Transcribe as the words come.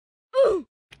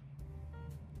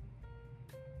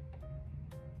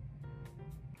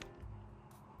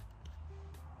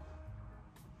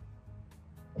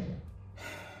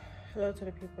Hello to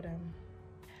the people then.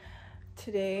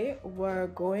 Today we're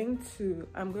going to,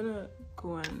 I'm gonna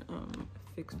go and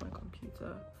fix my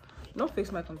computer. Not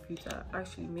fix my computer,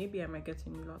 actually maybe I might get a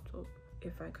new laptop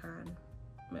if I can,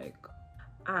 like,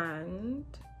 and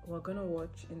we're gonna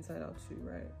watch Inside Out 2,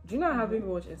 right? Do you know I haven't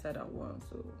watched Inside Out 1,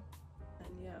 so,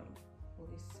 and yeah.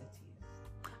 Always cities.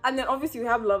 And then obviously we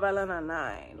have Love Island at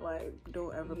 9, like,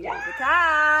 don't ever play the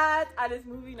cat, and it's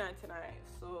movie night tonight,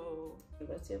 so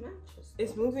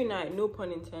it's movie night, no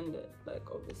pun intended, like,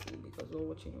 obviously, because we're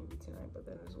watching a movie tonight, but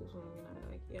then it's also movie night,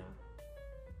 like, yeah,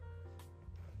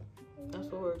 that's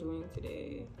what we're doing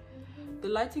today. The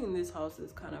lighting in this house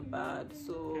is kind of bad,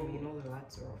 so I mean, all the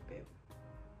lights are off, babe.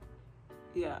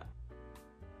 yeah,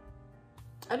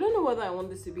 I don't know whether I want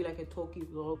this to be like a talky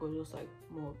vlog or just like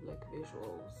more of like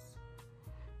visuals,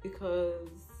 because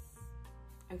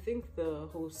I think the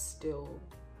whole still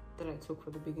that I took for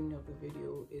the beginning of the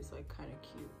video is like kind of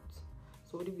cute.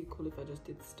 So would it be cool if I just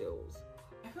did stills?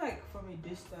 I feel like from a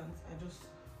distance I just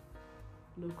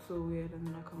look so weird, and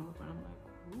then I come up and I'm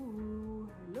like, ooh,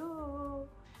 hello.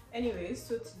 Anyways,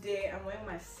 so today I'm wearing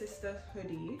my sister's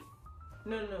hoodie.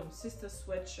 No, sister's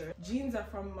sweatshirt. Jeans are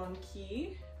from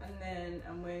Monkey, and then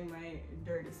I'm wearing my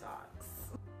dirty socks.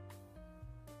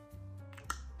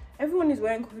 Everyone is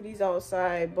wearing hoodies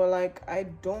outside, but like I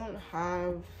don't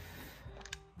have.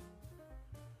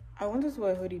 I wanted to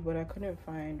wear a hoodie, but I couldn't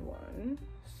find one.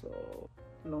 So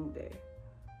long day.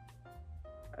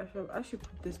 I should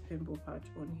put this pimple patch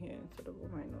on here instead of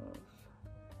on my nose.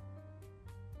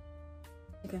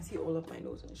 You can see all of my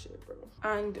nose and shit, bro.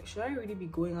 And should I really be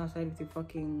going outside with a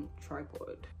fucking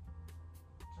tripod?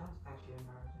 Sounds actually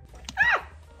embarrassing. Ah!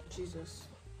 Jesus.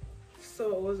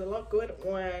 So it was a lot going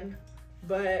on,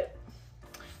 but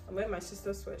I'm wearing my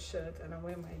sister's sweatshirt and I'm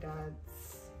wearing my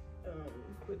dad's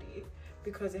hoodie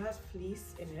because it has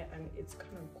fleece in it and it's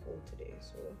kind of cold today.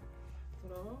 So, you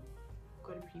know,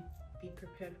 gotta be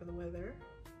prepared for the weather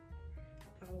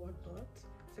and whatnot.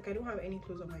 It's like I don't have any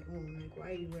clothes on my own. Like,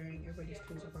 why are you wearing everybody's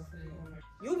clothes apart from your own?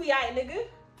 You be alright, nigga.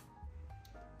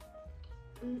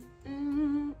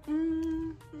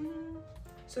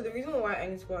 So the reason why I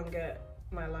need to go and get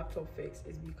my laptop fixed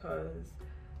is because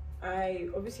I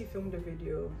obviously filmed a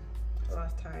video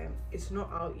last time. It's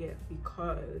not out yet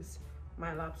because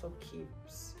my laptop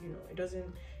keeps, you know,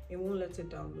 it won't let it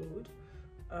download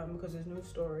because there's no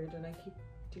storage, and I keep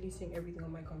deleting everything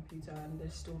on my computer and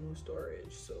there's still no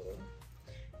storage. So,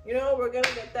 you know, we're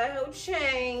gonna get that whole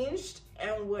changed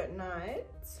and whatnot.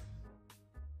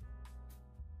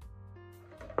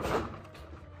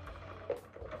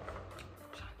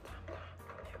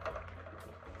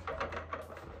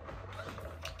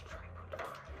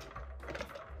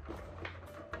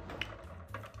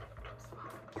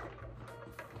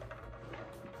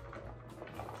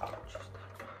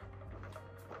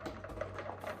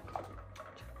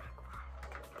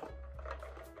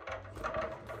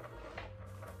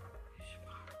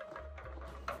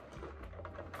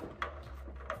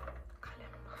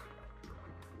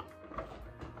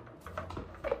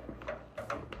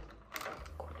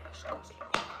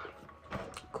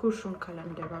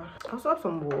 I also have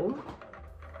some wool.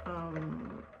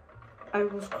 I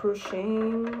was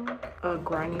crocheting a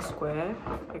granny square,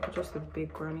 like just a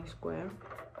big granny square.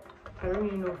 I don't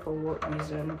really know for what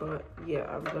reason, but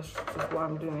yeah, that's just what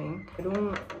I'm doing. I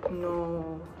don't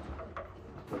know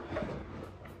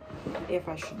if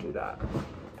I should do that,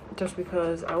 just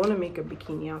because I want to make a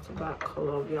bikini out of that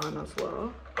color of yarn as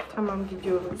well. Tamam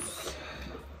gidiyoruz.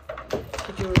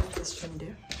 Biz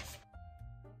şimdi.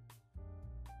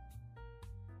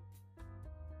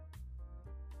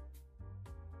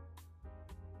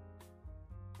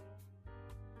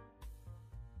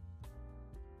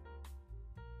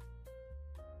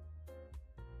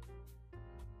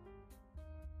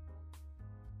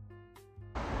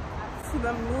 To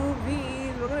the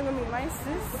movies. We're gonna go meet my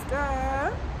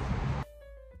sister.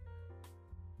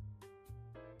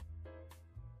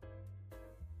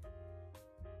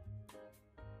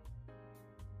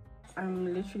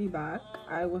 I'm literally back.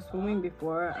 I was filming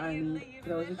before and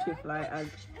there was literally a fly. I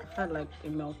had like a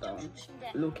meltdown,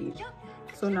 low-key.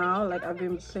 So now, like, I've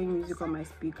been playing music on my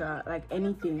speaker, like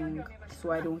anything,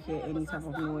 so I don't hear any type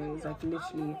of noise. Like,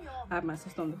 literally, I have my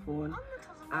sister on the phone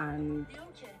and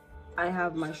I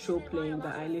have my show playing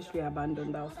that I literally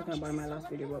abandoned, that I was talking about in my last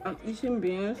video. But I'm eating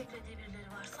beans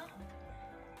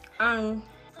and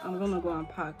I'm gonna go and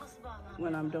pack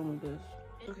when I'm done with this.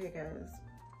 Okay guys,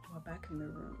 we're back in the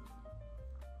room,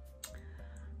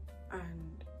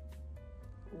 and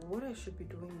what I should be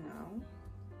doing now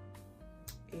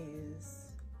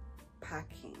is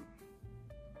packing.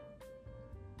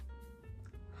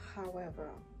 However,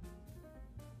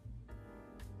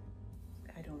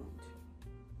 don't.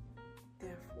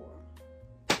 Therefore,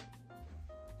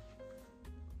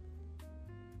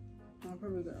 I'm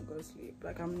probably gonna go to sleep.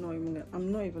 Like I'm not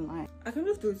even lying. I can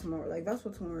just do it tomorrow. Like that's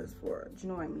what tomorrow is for. Do you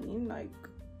know what I mean? Like,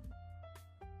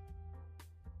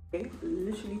 okay,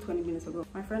 literally 20 minutes ago,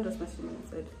 my friend just messaged me and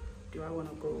said, do I want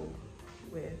to go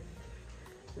with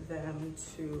them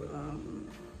to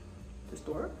the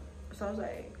store? So I was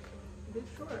like, bitch,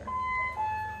 sure.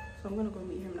 So I'm gonna go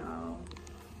meet him now.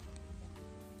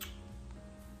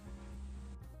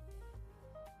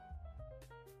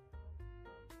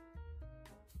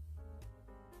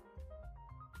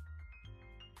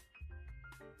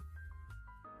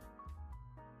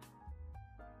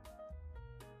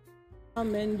 How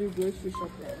men do grocery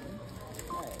shopping?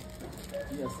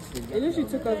 It literally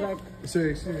took us like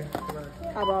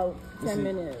about 10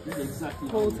 minutes. This is exactly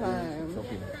whole time.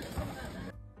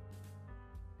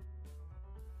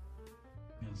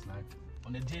 It's like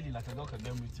on a daily, like a girl can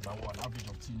get with about an average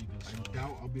of 2 niggas. So I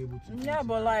doubt I'll be able to. Yeah,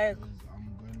 but like, I'm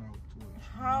going out twice.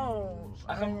 how?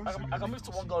 I can move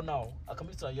to one girl now. I can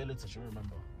move to a year later. She'll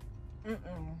remember.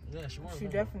 Yeah, she won't. She remember.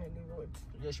 definitely would.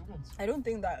 Yeah, she won't. I don't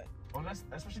think that Unless,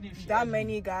 especially if she that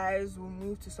many guys will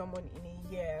move to someone in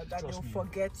a year that Trust they'll me.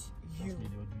 forget you. Trust me,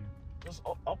 they'll do. Just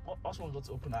ask one girl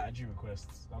to open her IG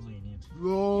requests. That's all you need.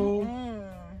 Bro,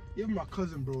 even my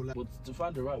cousin, bro. Like, But to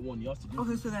find the right one, you have to do.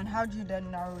 Okay, so then how do you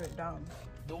then narrow it down?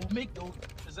 They'll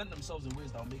present themselves in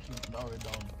ways that will make you narrow it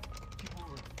down. People,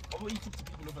 although you talk to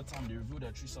people over time, they reveal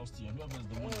their true selves to you. And whoever is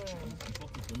the one you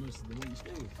fuck with the most is the one you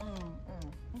stay with.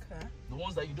 Okay. The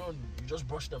ones that you don't, you just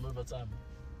brush them over time.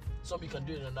 Some you can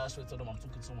do it in a nice way, tell them I'm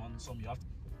talking to someone. Some you have to.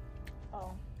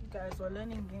 Oh, you guys, we're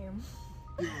learning game.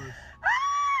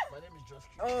 My name is Josh.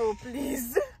 Oh,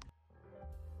 please.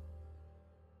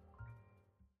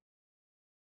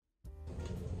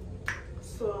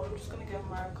 So I'm just gonna get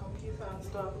my computer and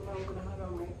stuff, and I'm gonna hang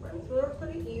out with my friends for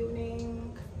the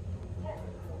evening.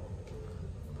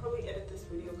 Probably edit this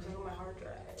video because I got my hard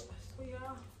drive.